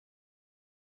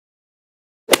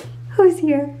Who's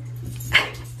here?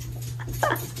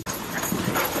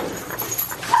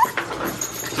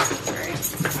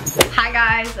 Hi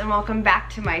guys, and welcome back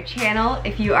to my channel.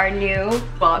 If you are new,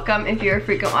 welcome. If you're a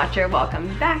frequent watcher,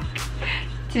 welcome back.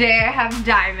 Today I have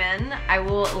Diamond. I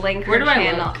will link her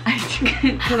channel.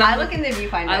 I look in the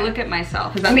viewfinder. I look at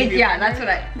myself. Is that yeah, that's what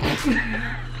I.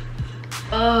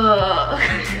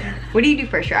 What do you do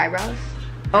first? Your eyebrows?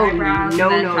 Oh, eyebrows, no,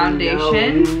 and then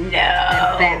foundation.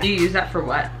 No. Do you use that for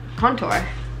what? Contour.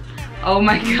 Oh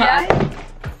my god. Yeah.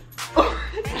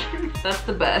 That's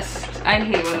the best. I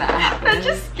hate when that happens. That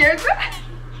just scared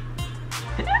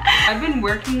me. I've been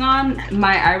working on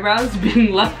my eyebrows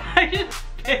being left by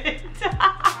bit.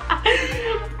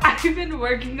 I've been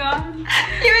working on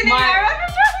You've been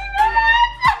eyebrows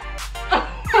for 20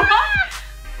 minutes.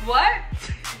 What?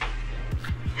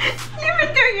 You've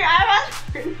been doing your eyebrows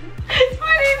for 20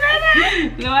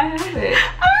 minutes. No, I haven't.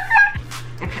 Oh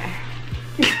god. Okay.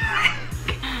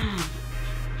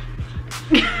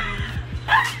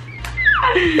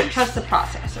 Trust the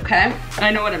process, okay?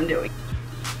 I know what I'm doing.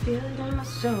 Feel it in my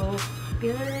soul.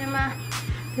 Feel it in my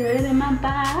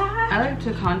body. I like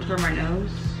to contour my nose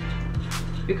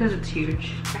because it's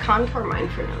huge. I contour mine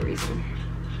for no reason.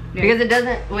 Yeah. Because it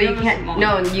doesn't, well, you can't, small.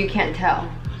 no, you can't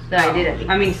tell that I did it.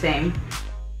 I mean, same.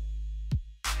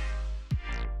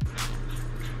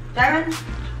 Diamond,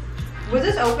 was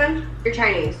this open? You're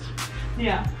Chinese.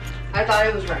 Yeah. I thought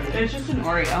it was Remy. It's just an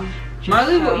Oreo.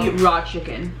 Marley will eat raw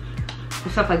chicken.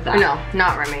 And stuff like that. No,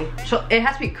 not Remy. So it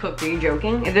has to be cooked. Are you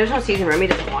joking? If there's no season, Remy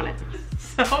doesn't want it.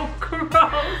 So gross.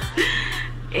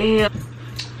 Ew. You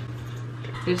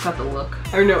just have to look.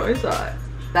 I know, I saw it.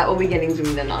 That will be getting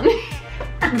zoomed in on.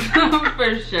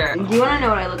 For sure. Do you want to know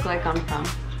what I look like on film?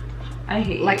 I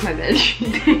hate Like my bitch.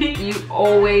 You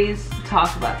always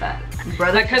talk about that.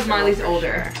 Brother, because Marley's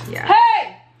older. Sure. Yeah.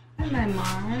 Hey! Hi, my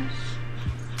Mars.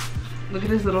 Look at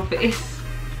his little face.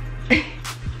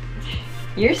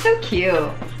 You're so cute.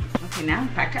 Okay, now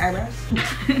back to eyebrows.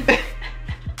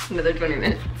 Another 20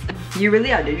 minutes. You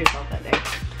really outdid yourself that day.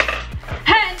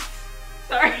 Hence!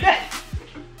 Sorry.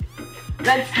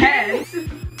 That's hence.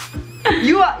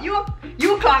 You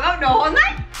clock out the whole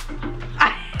night?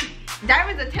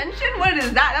 Diamond's attention? What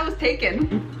is that? That was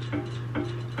taken.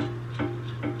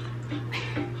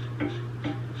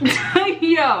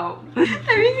 Yo.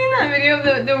 Have you seen that video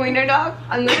of the wiener dog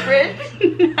on the fridge?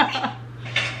 No.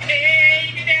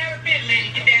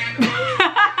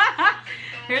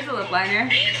 Here's a lip liner.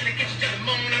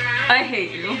 I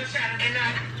hate you.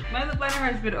 My lip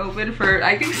liner has been open for,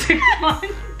 I think, 6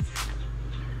 months.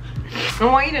 I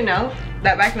want you to know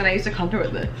that back then I used to contour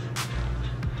with this.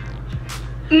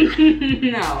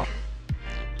 No.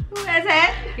 Who has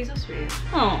it? He's so sweet.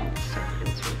 Oh. So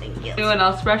freaking sweet, thank you. Anyone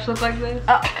else brush look like this?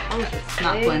 Oh, I'm just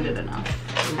Not blended enough.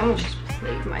 I'm just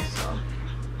played myself.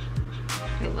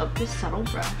 I love this subtle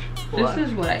brush. This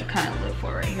is what I kind of live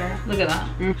for right here. Look at that.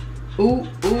 Ooh,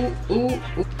 ooh, ooh,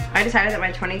 ooh. I decided that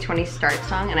my 2020 start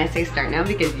song, and I say start now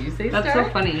because you say start. That's so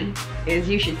funny. Is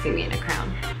You Should See Me in a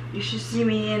Crown. You should see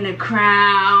me in a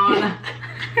crown.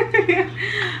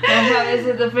 How is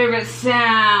it the favorite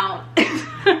sound?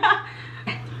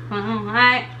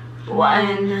 Alright.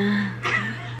 One.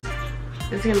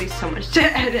 This is gonna be so much to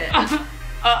edit.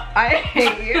 I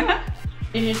hate you.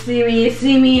 You should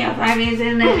see me. If I is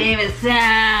in the favorite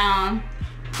sound.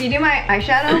 Can you do my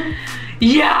eyeshadow?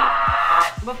 Yeah.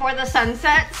 Before the sun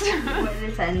sets? Before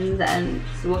the sun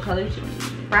sets. What color should we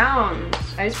use? Browns.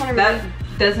 I just want to That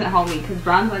doesn't help me because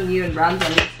browns on you and browns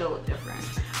on me still look different.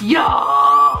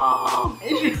 Yo!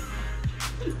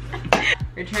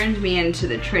 Returns me into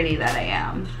the Trinity that I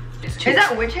am. Is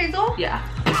that witch hazel? Yeah.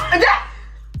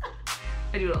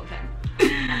 I do it all the time.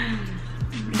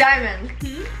 Diamond.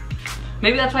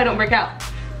 Maybe that's why I don't break out.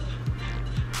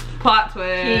 Plot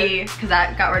twist. Because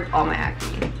that got rid of all my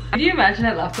acne. Can you imagine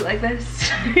I left it like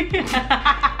this?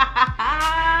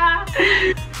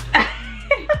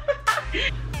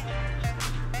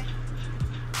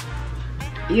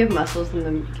 You have muscles in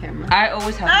the camera. I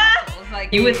always have muscles.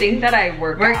 Like you would think that I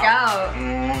work out.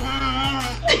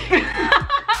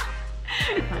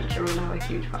 Punch, I'm gonna have a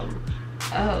huge problem.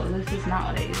 Oh, this is not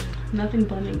what I use. Nothing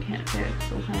blending can't fix,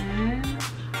 okay?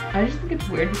 I just think it's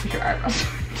weird because your eyebrows are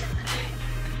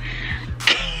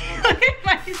Look at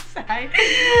my side.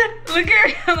 Look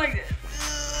at her like this.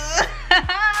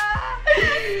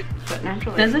 But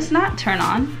naturally. Does this not turn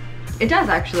on? It does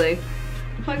actually.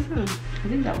 It plugs in. I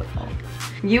think that would help.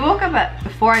 You woke up at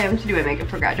 4 AM to do my makeup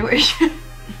for graduation.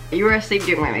 You were asleep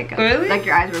doing my makeup. Really? Like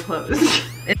your eyes were closed.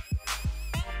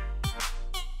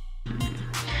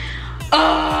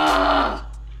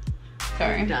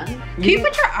 Sorry. Done. Can you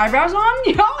put your eyebrows on?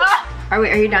 Yo. Are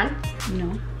you done?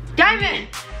 No. Diamond!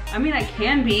 I mean, I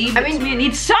can be, but to me it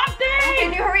needs something!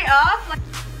 Can you hurry up? Like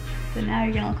So now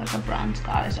you're gonna look like a bronze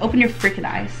goddess. Open your freaking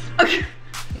eyes. okay.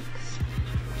 Thanks.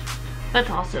 That's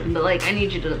awesome, but like, I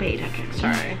need you to pay attention.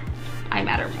 Sorry. I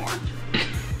matter more.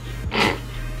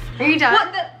 Are you done?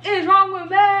 What the is wrong with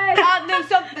me? I think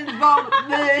something's wrong with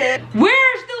me.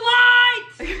 Where's the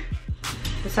light?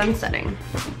 The sun's setting.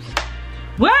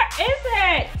 Where is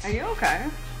it? Are you okay?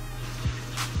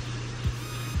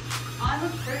 I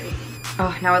look pretty.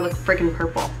 Oh, now I look freaking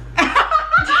purple.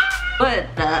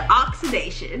 But the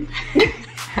oxidation. Don't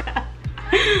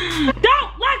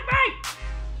like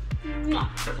me!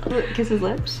 Kiss his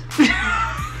lips.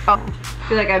 Oh, I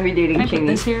feel like I'd be dating Can I put Chingy.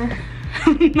 this here?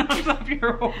 Not up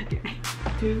your hole.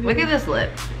 Look at this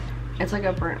lip. It's like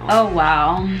a burnt one. Oh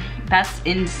wow, that's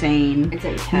insane. It's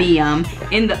intense. Miam.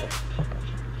 In the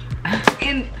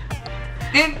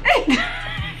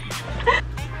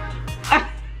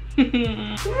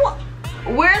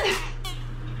What?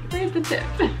 Where's the tip?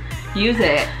 Use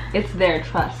it. It's there,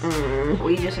 trust.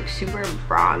 We just look super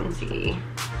bronzy.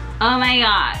 Oh my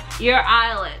god, your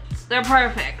eyelids, they're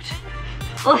perfect.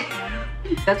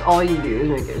 That's all you do is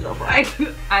make yourself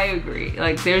laugh. I agree.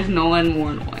 Like, there's no one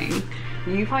more annoying.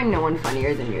 You find no one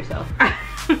funnier than yourself.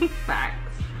 Facts.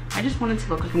 I just wanted to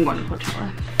look like I'm going to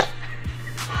Coachella.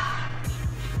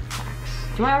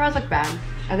 Do my eyebrows look bad?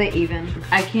 Are they even?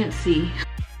 I can't see.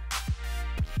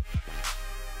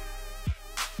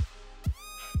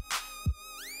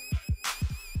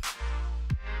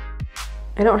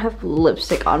 I don't have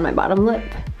lipstick on my bottom lip.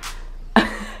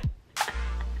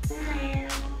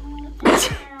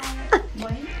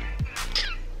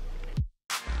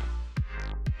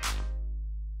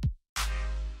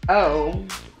 Oh,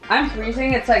 I'm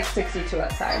freezing. It's like 62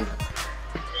 outside.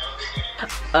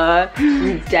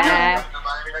 Dad.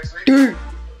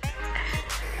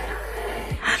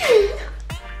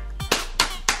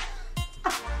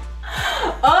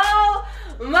 Oh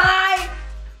my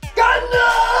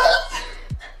goodness!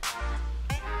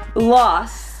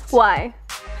 Loss Why?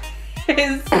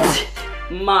 is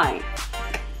mine.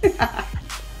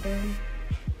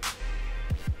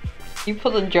 You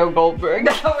pulled a Joe Goldberg.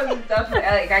 That was definitely,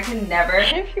 like, I can never.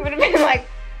 If you would have been like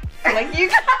you.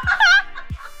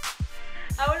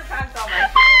 I would have passed all my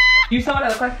shit. You saw what I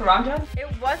look like for Ronja? It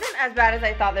wasn't as bad as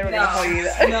I thought they were gonna tell you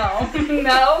that.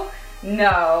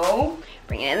 No.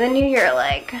 Bring it in the new year,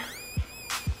 like.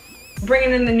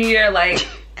 Bringing in the new year, like.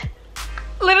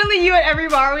 Literally you at every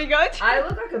bar we go to. I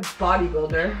look like a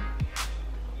bodybuilder.